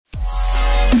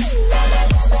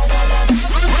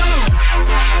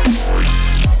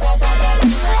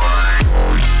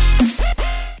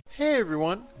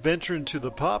venture into the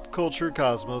pop culture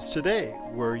cosmos today,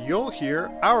 where you'll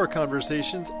hear our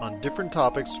conversations on different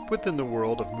topics within the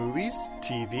world of movies,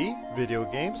 TV, video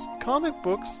games, comic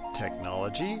books,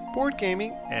 technology, board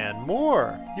gaming, and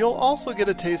more. You'll also get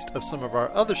a taste of some of our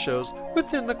other shows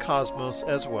within the cosmos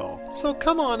as well. So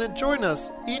come on and join us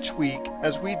each week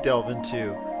as we delve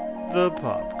into the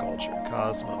pop culture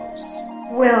cosmos.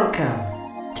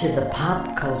 Welcome to the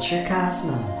pop culture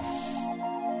cosmos.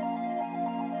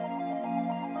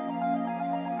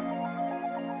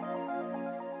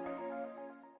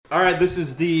 Alright, this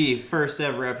is the first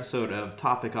ever episode of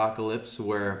Topicocalypse,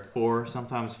 where 4,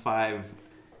 sometimes 5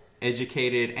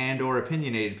 educated and or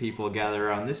opinionated people gather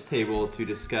around this table to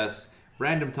discuss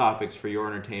random topics for your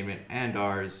entertainment and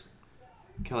ours.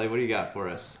 Kelly, what do you got for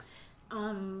us?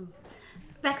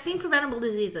 Vaccine preventable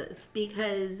diseases,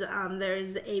 because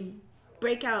there's a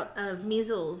breakout of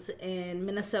measles in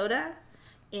Minnesota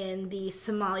in the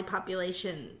Somali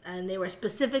population, and they were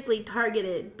specifically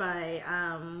targeted by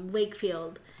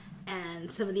Wakefield and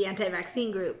some of the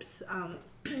anti-vaccine groups.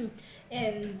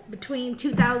 And between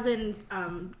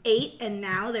 2008 and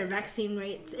now, their vaccine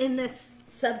rates in this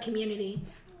sub-community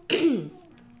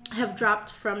have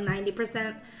dropped from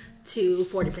 90% to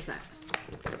 40%.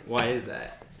 Why is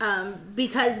that?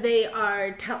 Because they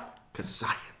are... Because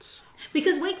science.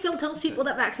 Because Wakefield tells people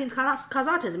that vaccines cause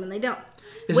autism, and they don't.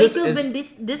 Is Wakefield's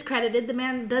been discredited. The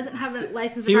man doesn't have a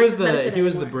license to practice medicine He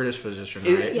was the anymore. British physician,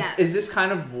 right? Yes. Is this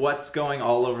kind of what's going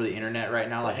all over the internet right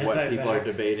now? Like what people are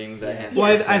debating?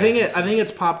 Well, I think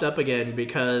it's popped up again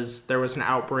because there was an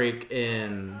outbreak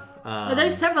in... Well,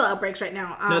 there's several outbreaks right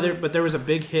now. but there was a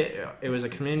big hit. It was a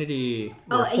community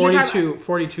where you're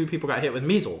 42 people got hit with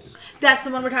measles. That's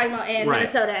the one we're talking about in Right.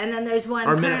 Minnesota. And then there's one...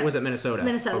 Was it Minnesota?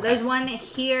 Minnesota. Okay. There's one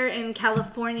here in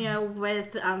California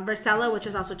with varicella, which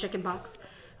is also chickenpox,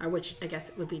 or which I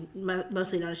guess would be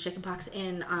mostly known as chickenpox.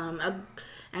 In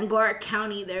Angora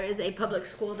County, there is a public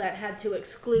school that had to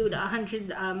exclude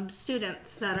 100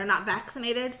 students that are not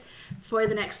vaccinated for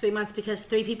the next 3 months because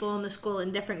 3 people in the school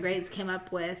in different grades came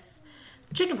up with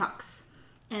chickenpox.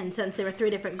 And since there were 3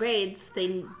 different grades,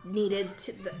 they needed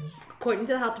to, according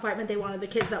to the health department, they wanted the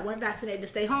kids that weren't vaccinated to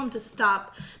stay home to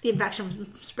stop the infection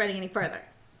from spreading any further.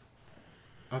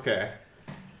 Okay.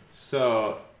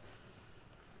 So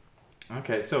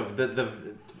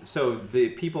the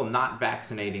people not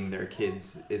vaccinating their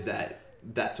kids,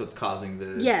 that's what's causing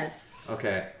this? Yes.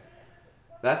 Okay.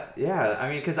 I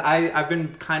mean, because I've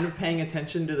been kind of paying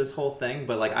attention to this whole thing,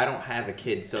 but like I don't have a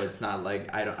kid, so it's not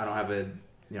like I don't have a,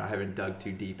 I haven't dug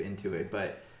too deep into it,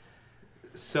 but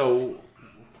so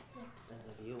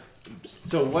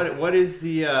what is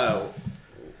the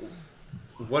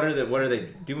what are they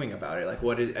doing about it? Like,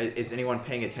 what is anyone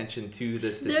paying attention to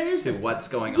this to what's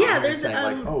going on? Yeah, there's saying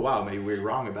like, oh wow, maybe we're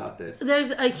wrong about this.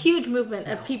 There's a huge movement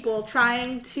of people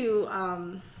trying to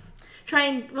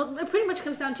well, it pretty much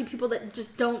comes down to people that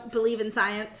just don't believe in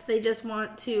science. They just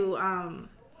want to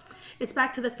it's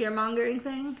back to the fear-mongering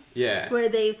thing. Yeah. Where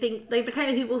they think, like the kind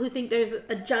of people who think there's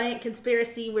a giant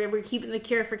conspiracy where we're keeping the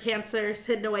cure for cancer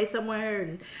hidden away somewhere.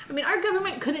 And I mean, our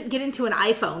government couldn't get into an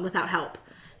iPhone without help.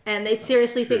 And they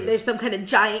seriously think there's some kind of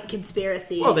giant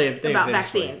conspiracy about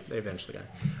vaccines. They eventually got.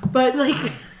 But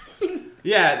like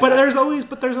yeah, but there's always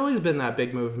been that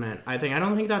big movement. I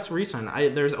don't think that's recent.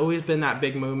 There's always been that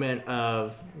big movement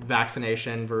of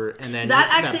vaccination and then that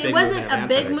actually it wasn't a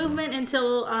big movement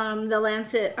until the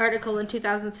Lancet article in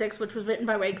 2006, which was written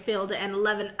by Wakefield and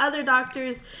 11 other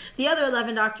doctors. The other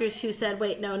 11 doctors who said,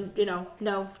 "Wait, no,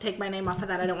 take my name off of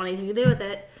that. I don't want anything to do with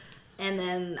it." And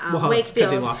then Wakefield,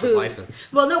 because he lost his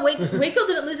license. Well, no, Wakefield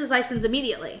didn't lose his license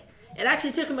immediately. It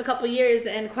actually took him a couple years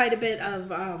and quite a bit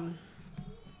of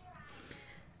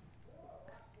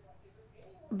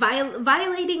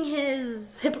violating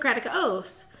his Hippocratic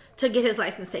oath to get his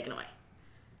license taken away.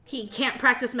 He can't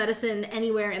practice medicine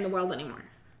anywhere in the world anymore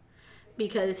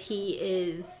because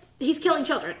he's killing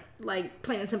children, like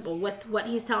plain and simple. With what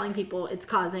he's telling people, it's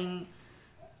causing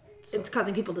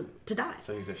people to die.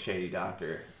 So he's a shady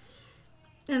doctor.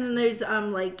 And then there's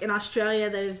like in Australia,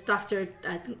 there's Dr.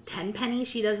 I think Tenpenny.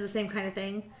 She does the same kind of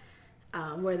thing,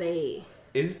 where they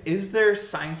is there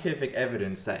scientific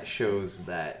evidence that shows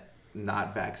that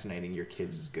not vaccinating your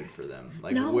kids is good for them?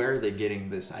 Like, no. Where are they getting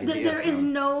this idea There from? is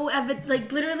no evidence.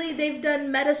 Like, literally, they've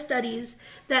done meta studies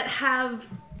that have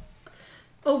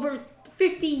over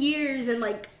 50 years and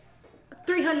like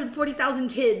 340,000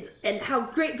 kids and how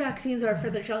great vaccines are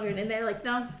for their children, and they're like,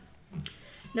 no,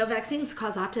 vaccines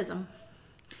cause autism.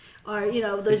 Or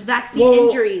there's vaccine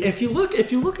injuries. If you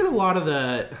look at a lot of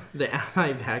the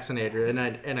anti-vaccinator,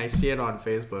 and I see it on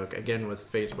Facebook again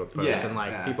with Facebook posts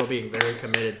and people being very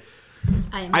committed.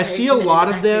 I see a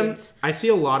lot of them. I see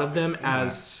a lot of them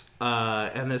as,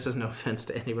 and this is no offense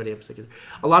to anybody in particular,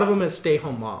 a lot of them as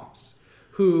stay-home moms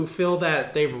who feel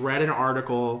that they've read an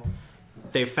article,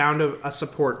 they found a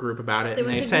support group about it, and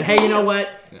they said, hey, you know what?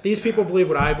 These people believe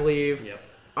what I believe. Yep.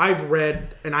 I've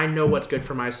read, and I know what's good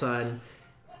for my son.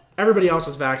 Everybody else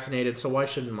is vaccinated, so why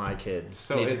shouldn't my kids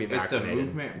need to be vaccinated? It's a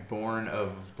movement born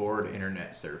of bored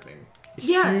internet surfing.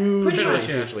 Yeah, pretty much.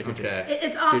 Hugely.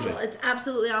 It's awful. It's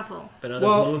absolutely awful. But now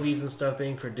there's movies and stuff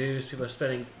being produced. People are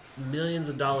spending millions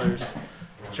of dollars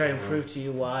to try and prove to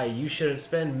you why you shouldn't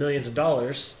spend millions of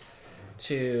dollars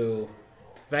to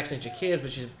vaccinate your kids,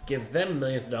 but you give them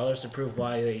millions of dollars to prove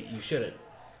why you shouldn't.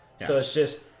 Yeah. So it's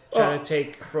just trying to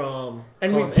take from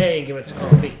column A and give it to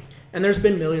column B. And there's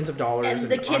been millions of dollars. And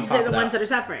the kids are the ones that are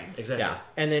suffering. Exactly. Yeah.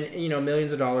 And then,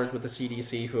 millions of dollars with the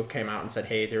CDC who have came out and said,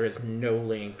 hey, there is no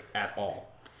link at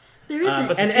all. There isn't.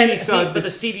 But the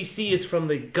CDC is from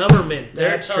the government.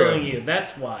 They're telling you.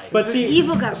 That's why. But see,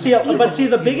 evil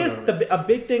government. A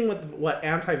big thing with what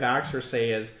anti-vaxxers say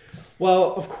is,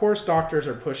 well, of course doctors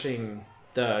are pushing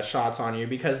the shots on you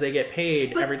because they get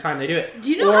paid every time they do it. Do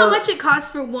you know how much it costs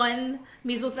for one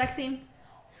measles vaccine?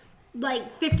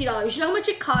 Like $50. You know how much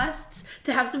it costs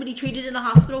to have somebody treated in a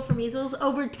hospital for measles?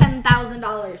 Over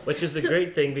 $10,000. Which is the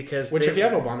great thing because... if you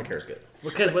have Obamacare is good.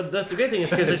 Because that's the great thing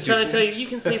is because they're trying to tell you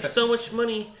can save so much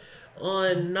money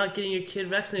on not getting your kid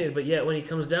vaccinated, but yet when he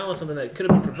comes down with something that could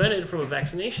have been prevented from a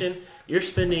vaccination, you're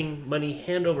spending money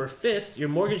hand over fist, you're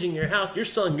mortgaging your house, you're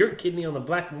selling your kidney on the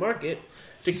black market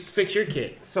to fix your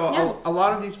kid. So a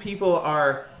lot of these people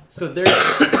are... So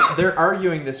they're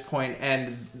arguing this point,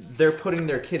 and they're putting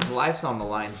their kids' lives on the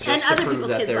line just to prove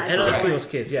that they're correct. And other people's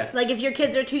kids, yeah. Like if your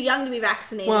kids are too young to be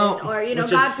vaccinated, or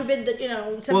God forbid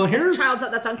that some child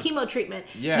that's on chemo treatment,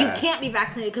 you can't be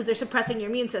vaccinated because they're suppressing your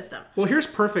immune system. Well, here's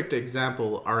perfect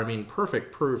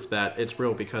proof that it's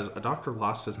real because a doctor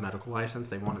lost his medical license.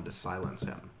 They wanted to silence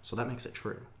him, so that makes it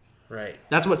true. Right.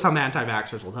 That's what some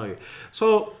anti-vaxxers will tell you.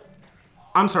 So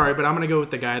I'm sorry, but I'm going to go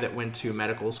with the guy that went to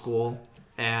medical school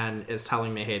and is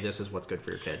telling me, hey, this is what's good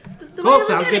for your kid.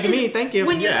 Sounds good to me. Thank you.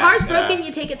 When your car's broken,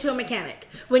 you take it to a mechanic.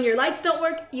 When your lights don't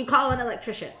work, you call an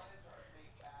electrician.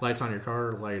 Lights on your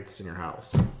car, lights in your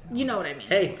house. You know what I mean.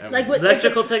 Hey,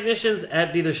 electrical technicians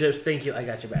at dealerships, thank you. I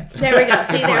got your back. There we go.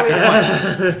 See, there we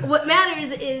go. What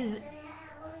matters is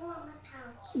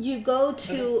you go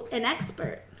to an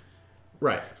expert.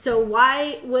 Right. So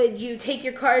why would you take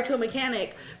your car to a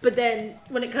mechanic, but then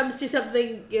when it comes to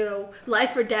something,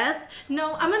 life or death,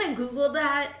 no, I'm going to Google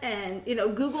that. And,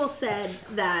 Google said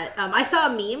that, I saw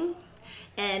a meme,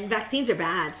 and vaccines are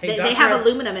bad. Hey, they have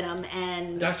aluminum in them.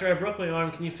 And Doctor, I broke my arm.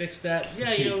 Can you fix that?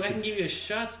 Yeah, I can give you a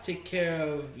shot to take care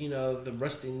of, the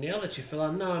rusty nail that you fell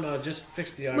on. No, just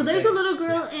fix the arm. Well, there's a little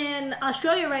girl in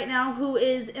Australia right now who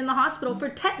is in the hospital for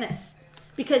tetanus.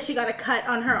 Because she got a cut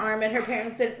on her arm and her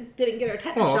parents didn't get her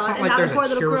tetanus shot. It's not and like now there's the poor a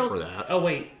little cure girl. for that. Oh,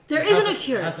 wait. There isn't a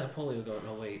cure. How's that polio going?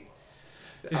 Oh, wait.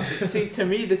 See, to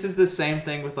me, this is the same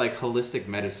thing with like holistic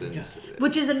medicines.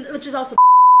 Which is also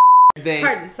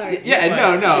pardon, sorry. Yeah,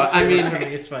 no. I mean,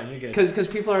 it's fine. You're good. Because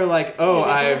people are like, oh,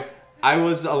 I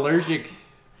was allergic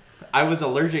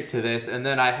to this, and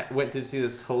then I went to see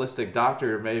this holistic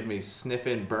doctor who made me sniff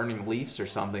in burning leaves or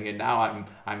something, and now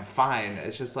I'm fine.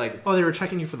 It's just like, oh, they were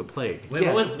checking you for the plague. Wait,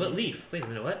 what leaf? Wait a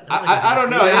minute, what? I don't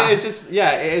know. Yeah. It's just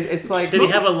it's like. Did he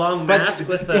have a long mask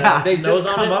with the they nose just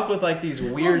on come it? up with like these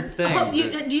weird things.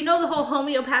 Do you know the whole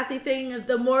homeopathy thing?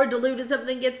 The more diluted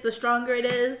something gets, the stronger it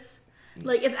is.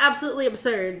 Like, it's absolutely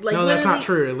absurd. Like, no, that's not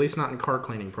true. At least not in car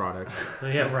cleaning products.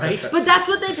 Yeah, right. But that's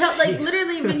what they tell. Like,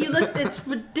 literally, when you look, it's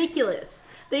ridiculous.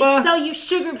 They sell you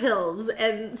sugar pills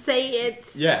and say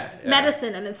it's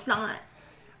medicine, and it's not.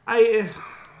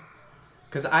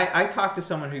 Because I talked to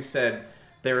someone who said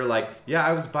they were like, yeah,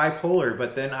 I was bipolar,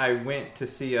 but then I went to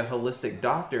see a holistic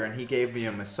doctor, and he gave me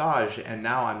a massage, and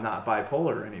now I'm not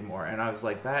bipolar anymore. And I was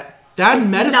like, That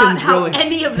medicine's not really... how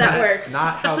any of that works.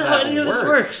 Not how That's that how any of this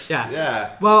works.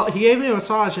 Yeah. Well, he gave me a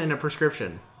massage and a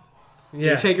prescription. Yeah. Do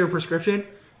you take your prescription?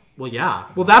 Well, yeah.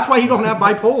 Well, that's why you don't have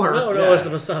bipolar. No, it's the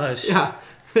massage. Yeah.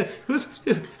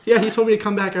 He told me to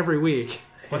come back every week.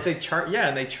 But they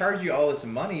charge you all this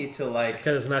money to like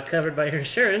because it's not covered by your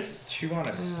insurance. Chew on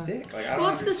a stick. Like,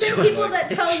 it's the same people that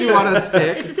tell you. Chew on a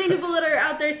stick. It's the same people that are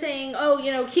out there saying, "Oh,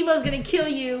 chemo's gonna kill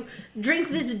you.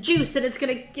 Drink this juice, and it's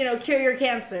gonna, cure your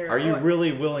cancer." Are you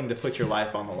really willing to put your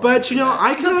life on the line? But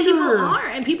I can. But people are,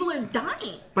 and people are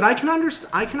dying. But I can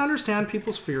understand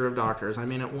people's fear of doctors. I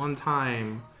mean, at one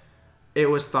time, it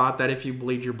was thought that if you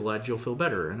bleed your blood, you'll feel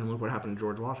better, and then look what happened to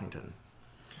George Washington.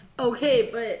 Okay,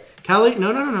 but... Kelly,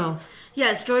 no.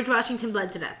 Yes, George Washington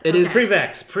bled to death. It is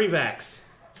pre-vax.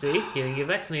 See, he didn't get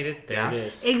vaccinated. There it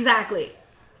is. Exactly.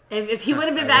 If he would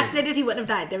have been vaccinated, he wouldn't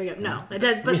have died. There we go. No, it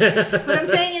does. But what I'm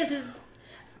saying is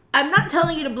I'm not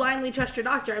telling you to blindly trust your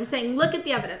doctor. I'm saying look at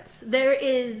the evidence. There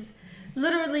is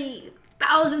literally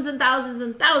thousands and thousands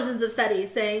and thousands of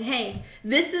studies saying, hey,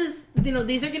 this is,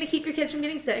 these are going to keep your kids from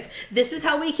getting sick. This is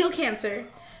how we kill cancer.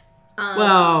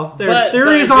 Well, there's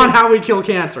theories on how we kill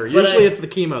cancer. Usually it's the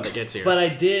chemo that gets here. But I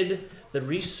did the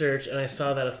research and I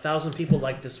saw that 1,000 people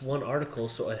liked this one article,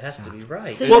 so it has to be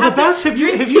right. So well, the best have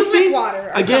you seen water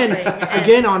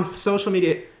again on social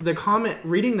media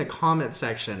reading the comment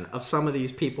section of some of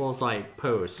these people's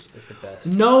posts. It's the best.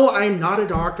 No, I'm not a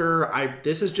doctor.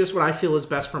 this is just what I feel is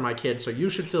best for my kids, so you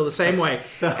should feel the same way.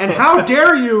 And how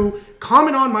dare you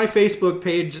comment on my Facebook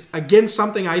page against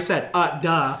something I said?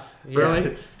 Duh. Yeah.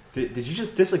 Really? Did you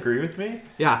just disagree with me?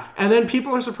 Yeah. And then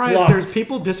people are surprised there's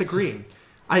people disagreeing.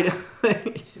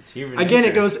 It's human again,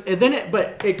 nature.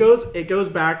 it goes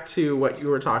back to what you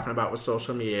were talking about with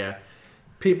social media.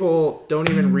 People don't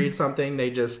even read something; they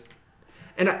just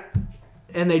and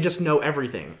they just know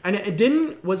everything. And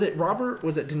was it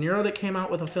De Niro that came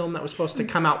out with a film that was supposed to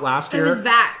come out last year? It was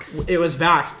Vax. It was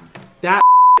Vax. That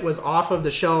was off of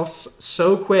the shelves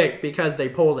so quick because they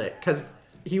pulled it because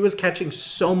he was catching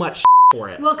so much for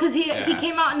it. Well, because he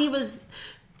came out and he was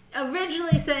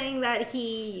originally saying that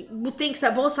he thinks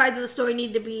that both sides of the story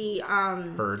need to be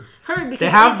heard because they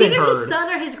have it's been either heard. His son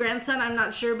or his grandson, I'm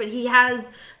not sure, but he has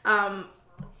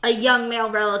a young male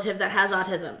relative that has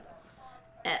autism,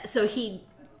 so he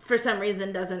for some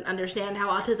reason doesn't understand how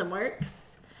autism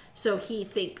works, so he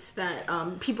thinks that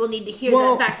people need to hear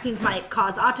that vaccines might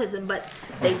cause autism, but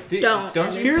they don't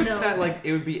you think that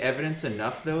it would be evidence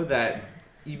enough though that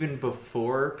even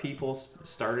before people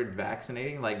started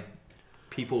vaccinating,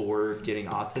 people were getting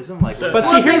autism,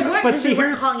 they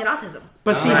weren't calling it autism.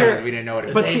 But see here, here, we didn't know what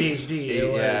it but was. see, ADHD,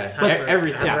 it was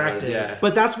everything. hyperactive. Yeah.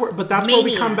 But that's where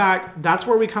we come back. That's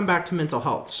where we come back to mental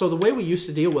health. So the way we used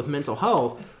to deal with mental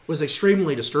health was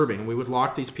extremely disturbing. We would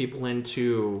lock these people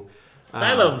into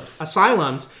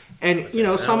asylums, and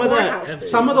some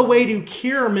of the way to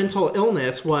cure mental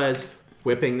illness was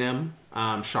whipping them,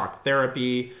 shock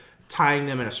therapy, tying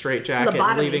them in a straitjacket,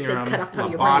 leaving them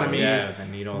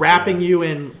lobotomies, wrapping you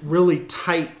in really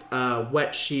tight,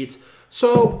 wet sheets.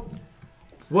 So,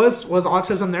 was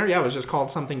autism there? Yeah, it was just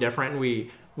called something different.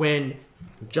 When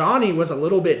Johnny was a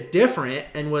little bit different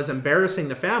and was embarrassing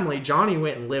the family, Johnny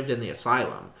went and lived in the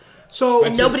asylum. So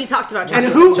and nobody talked about Johnny.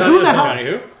 And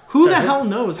who the hell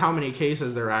knows how many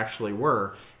cases there actually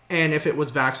were, and if it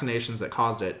was vaccinations that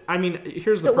caused it? I mean,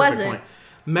 here's the perfect point.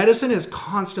 Medicine is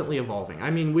constantly evolving.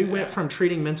 I mean, we went from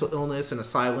treating mental illness in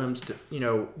asylums to,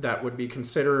 that would be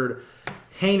considered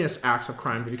heinous acts of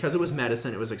crime, but because it was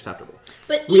medicine, it was acceptable.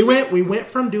 But we went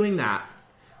from doing that.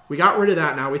 We got rid of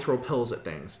that. Now we throw pills at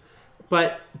things.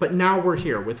 But now we're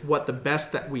here with the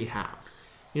best that we have.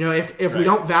 If we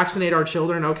don't vaccinate our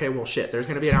children, okay, well, shit, there's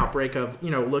going to be an outbreak of,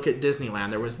 look at Disneyland.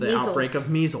 There was the outbreak of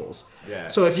measles. Yeah.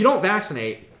 So if you don't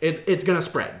vaccinate, it's going to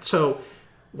spread. So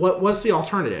what's the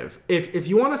alternative? If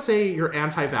you want to say you're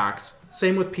anti-vax,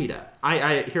 same with PETA.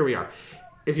 Here we are.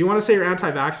 If you want to say you're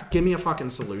anti-vax, give me a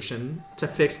fucking solution to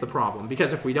fix the problem.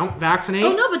 Because if we don't vaccinate...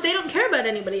 Oh, no, but they don't care about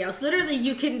anybody else. Literally,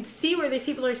 you can see where these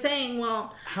people are saying,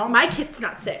 well, my kid's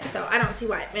not sick, so I don't see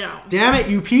why, Damn it,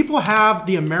 you people have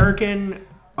the American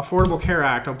Affordable Care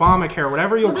Act, Obamacare,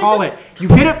 whatever you'll call it. You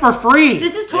get it for free.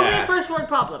 This is totally a first world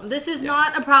problem. This is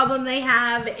not a problem they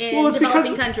have in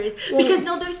developing countries. Because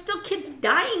there's still kids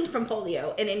dying from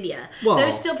polio in India.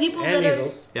 There's still people that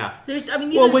measles. Yeah. These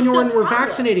when we're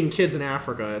vaccinating kids in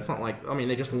Africa, it's not like,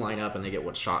 they just line up and they get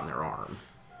what's shot in their arm.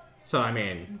 So,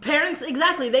 parents,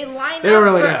 exactly. They line up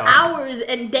for hours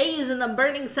and days in the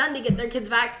burning sun to get their kids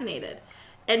vaccinated.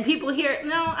 And people hear,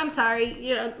 no, I'm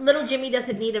sorry, little Jimmy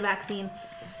doesn't need a vaccine.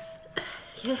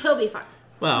 He'll be fine.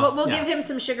 Well, we'll give him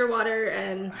some sugar water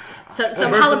and some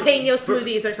jalapeno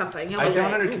smoothies or something. I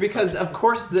don't understand because, of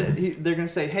course, they're going to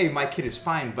say, "Hey, my kid is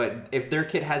fine," but if their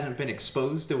kid hasn't been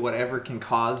exposed to whatever can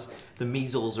cause the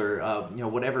measles or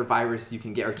whatever virus you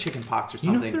can get or chickenpox or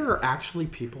something, there are actually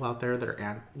people out there that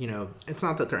are, it's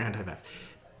not that they're anti-vax.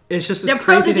 It's just this they're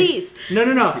crazy pro-disease.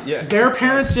 No. Yeah. Their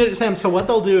parents did it to them. So what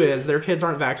they'll do is their kids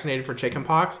aren't vaccinated for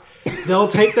chickenpox. They'll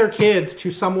take their kids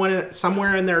to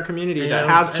somewhere in their community that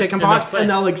has chickenpox, and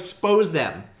they'll expose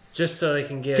them just so they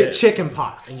can get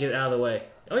chickenpox and get it out of the way.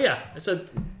 Oh yeah, that's a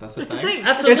thing.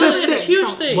 Absolutely, it's a huge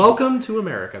thing. Welcome to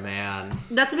America, man.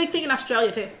 That's a big thing in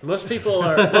Australia too. Most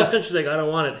countries I don't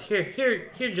want it.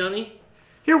 Here, Johnny.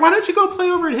 Here, why don't you go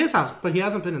play over at his house? But he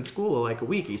hasn't been in school in like a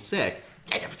week. He's sick.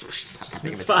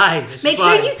 It's fine. It's Make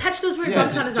fine. sure you touch those weird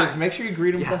bumps on his just arm. make sure you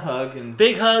greet him with a hug and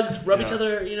Big hugs, rub each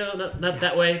other, not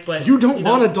that way, but... You don't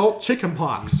want adult chicken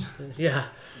pox. Yeah.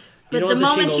 But don't the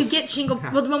want moment you shingles.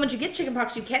 get the moment you get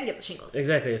chickenpox, you can get the shingles.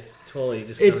 Exactly, it's totally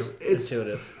just It's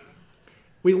intuitive.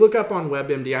 We look up on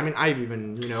WebMD. I mean, I've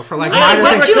even for like matter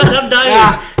minor what things. you- I'm dying.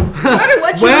 Yeah. No matter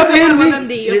what you look at WebMD,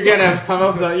 MMD, you're gonna come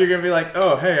up. You're gonna be like,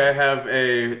 "Oh, hey, I have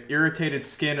a irritated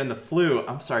skin and the flu."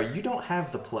 I'm sorry, you don't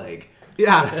have the plague.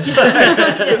 Yeah.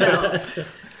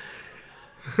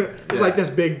 There's like this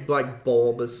big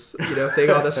bulbous thing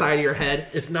on the side of your head.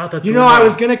 It's not that. I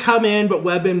was gonna come in, but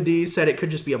WebMD said it could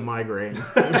just be a migraine.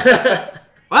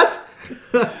 What?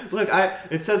 Look,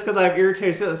 it says because I have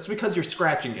irritated skin. It's because you're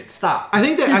scratching it. Stop. I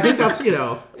think that's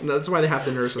that's why they have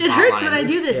the nurses. It hurts hotline. when I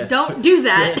do this. Don't do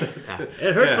that.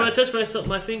 It hurts when I touch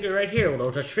my finger right here. Well,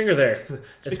 don't touch your finger there.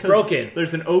 It's broken.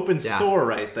 There's an open sore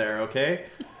right there. Okay.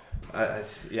 I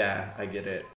get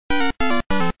it.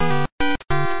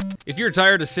 If you're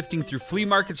tired of sifting through flea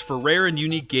markets for rare and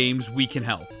unique games, we can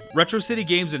help. Retro City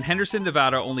Games in Henderson,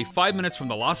 Nevada, only 5 minutes from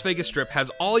the Las Vegas Strip, has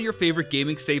all your favorite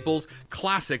gaming staples,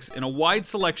 classics, and a wide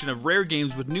selection of rare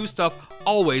games with new stuff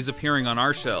always appearing on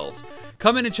our shelves.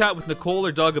 Come in and chat with Nicole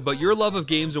or Doug about your love of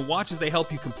games and watch as they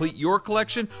help you complete your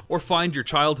collection or find your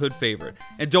childhood favorite.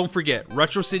 And don't forget,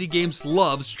 Retro City Games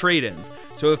loves trade-ins.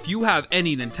 So if you have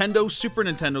any Nintendo, Super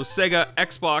Nintendo, Sega,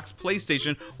 Xbox,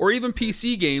 PlayStation, or even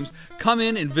PC games, come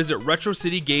in and visit Retro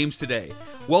City Games today.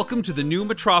 Welcome to the new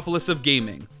metropolis of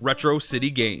gaming, Retro City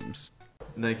Games.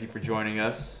 Thank you for joining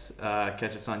us.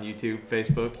 Catch us on YouTube,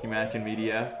 Facebook, Humanican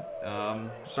Media.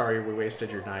 Sorry we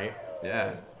wasted your night.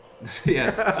 Yeah.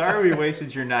 Yes. Sorry we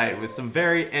wasted your night with some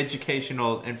very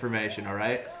educational information, all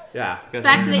right? Yeah.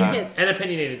 Vaccinate kids. And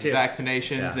opinionated too.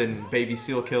 Vaccinations and baby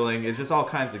seal killing. It's just all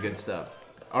kinds of good stuff.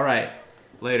 All right.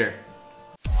 Later.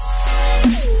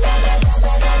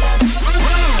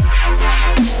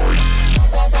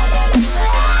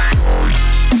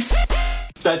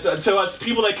 That's to us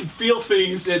people that can feel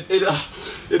things.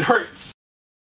 It hurts.